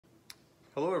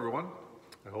Hello, everyone.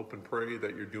 I hope and pray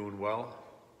that you're doing well.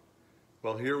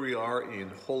 Well, here we are in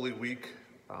Holy Week.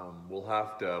 We'll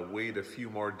have to wait a few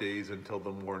more days until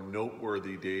the more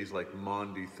noteworthy days like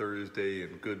Maundy, Thursday,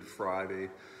 and Good Friday,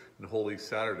 and Holy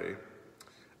Saturday.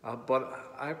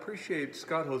 But I appreciate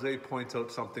Scott Jose points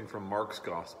out something from Mark's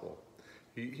Gospel.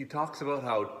 He talks about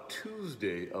how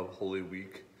Tuesday of Holy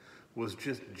Week was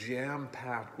just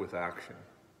jam-packed with action.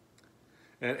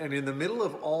 And in the middle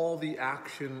of all the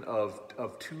action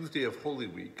of Tuesday of Holy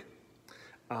Week,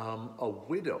 a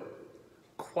widow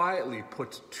quietly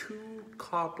puts 2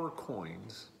 copper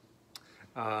coins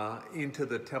into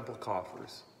the temple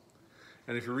coffers.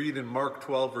 And if you read in Mark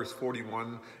 12, verse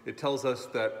 41, it tells us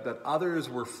that others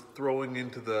were throwing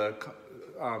into the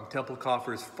temple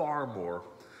coffers far more,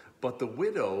 but the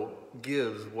widow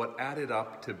gives what added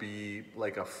up to be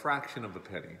like a fraction of a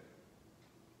penny.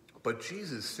 But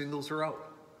Jesus singles her out.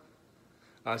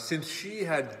 Since she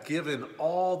had given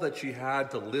all that she had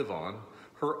to live on,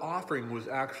 her offering was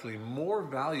actually more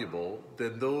valuable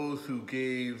than those who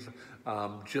gave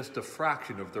just a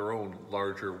fraction of their own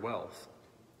larger wealth.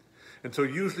 And so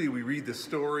usually we read the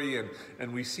story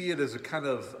and we see it as a kind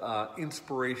of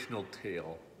inspirational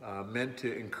tale meant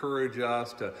to encourage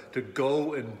us to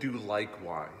go and do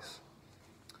likewise.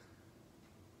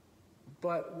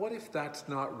 But what if that's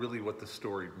not really what the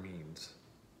story means?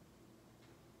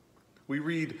 We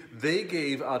read, they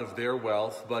gave out of their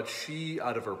wealth, but she,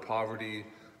 out of her poverty,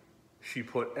 she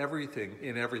put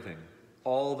everything,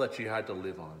 all that she had to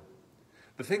live on.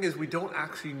 The thing is, we don't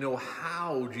actually know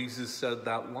how Jesus said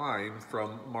that line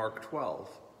from Mark 12.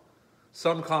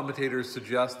 Some commentators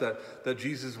suggest that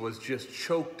Jesus was just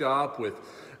choked up with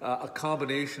a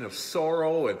combination of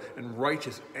sorrow and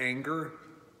righteous anger.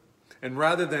 And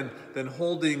rather than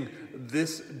holding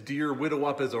this dear widow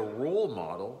up as a role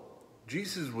model,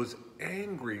 Jesus was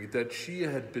angry that she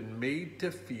had been made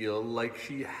to feel like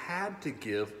she had to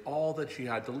give all that she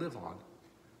had to live on.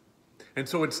 And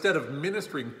so instead of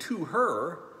ministering to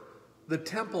her, the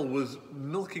temple was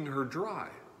milking her dry.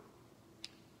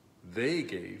 They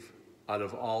gave out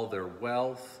of all their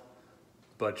wealth,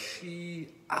 but she,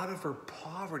 out of her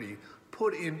poverty,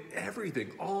 put in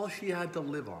everything, all she had to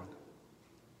live on.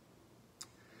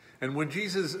 And when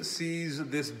Jesus sees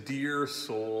this dear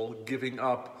soul giving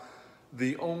up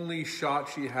the only shot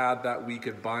she had that week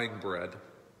at buying bread,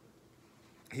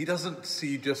 he doesn't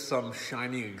see just some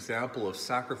shining example of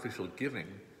sacrificial giving,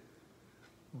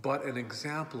 but an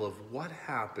example of what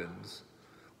happens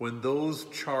when those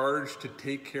charged to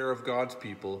take care of God's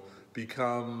people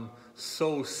become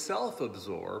so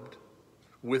self-absorbed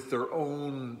with their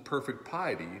own perfect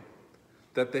piety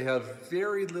that they have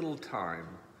very little time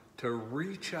to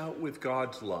reach out with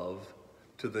God's love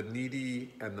to the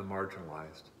needy and the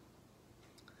marginalized.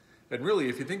 And really,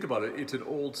 if you think about it, it's an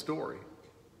old story.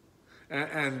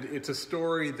 And it's a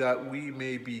story that we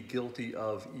may be guilty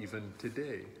of even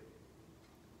today.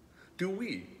 Do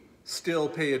we still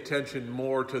pay attention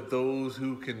more to those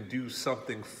who can do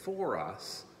something for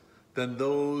us than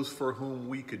those for whom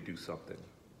we could do something?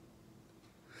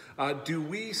 Do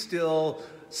we still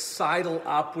sidle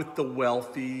up with the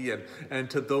wealthy and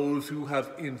to those who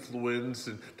have influence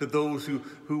and to those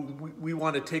who we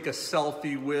want to take a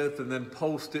selfie with and then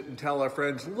post it and tell our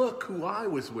friends, look who I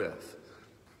was with?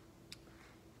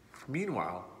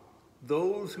 Meanwhile,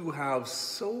 those who have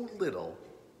so little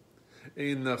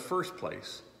in the first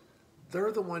place,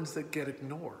 they're the ones that get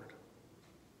ignored.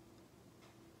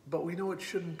 But we know it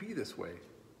shouldn't be this way.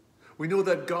 We know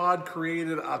that God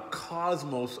created a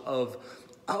cosmos of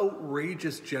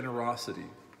outrageous generosity,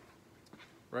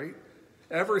 right?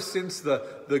 Ever since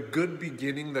the good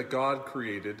beginning that God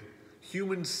created,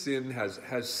 human sin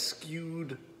has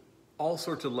skewed all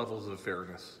sorts of levels of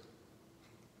fairness.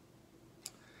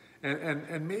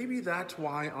 And maybe that's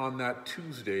why on that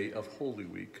Tuesday of Holy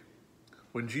Week,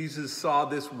 when Jesus saw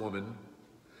this woman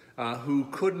who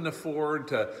couldn't afford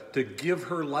to give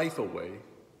her life away,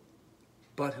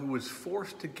 but who was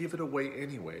forced to give it away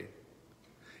anyway,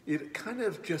 it kind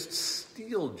of just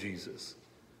steeled Jesus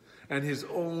and his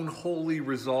own holy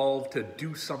resolve to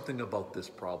do something about this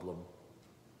problem.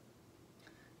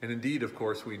 And indeed, of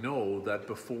course, we know that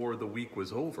before the week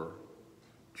was over,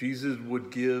 Jesus would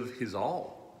give his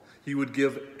all. He would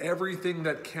give everything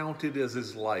that counted as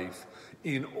his life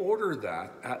in order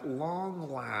that, at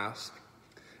long last,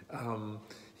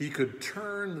 he could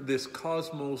turn this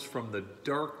cosmos from the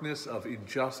darkness of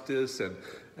injustice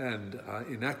and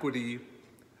inequity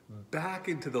back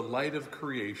into the light of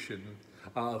creation,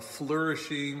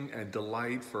 flourishing and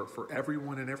delight for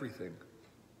everyone and everything.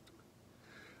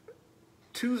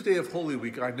 Tuesday of Holy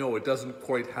Week, I know it doesn't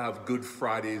quite have Good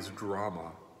Friday's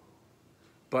drama,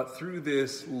 But through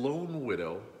this lone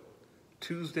widow,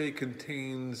 Tuesday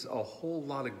contains a whole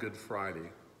lot of Good Friday.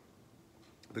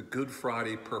 The Good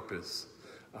Friday purpose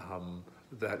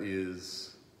that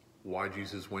is why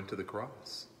Jesus went to the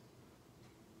cross.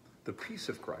 The peace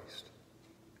of Christ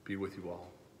be with you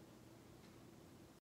all.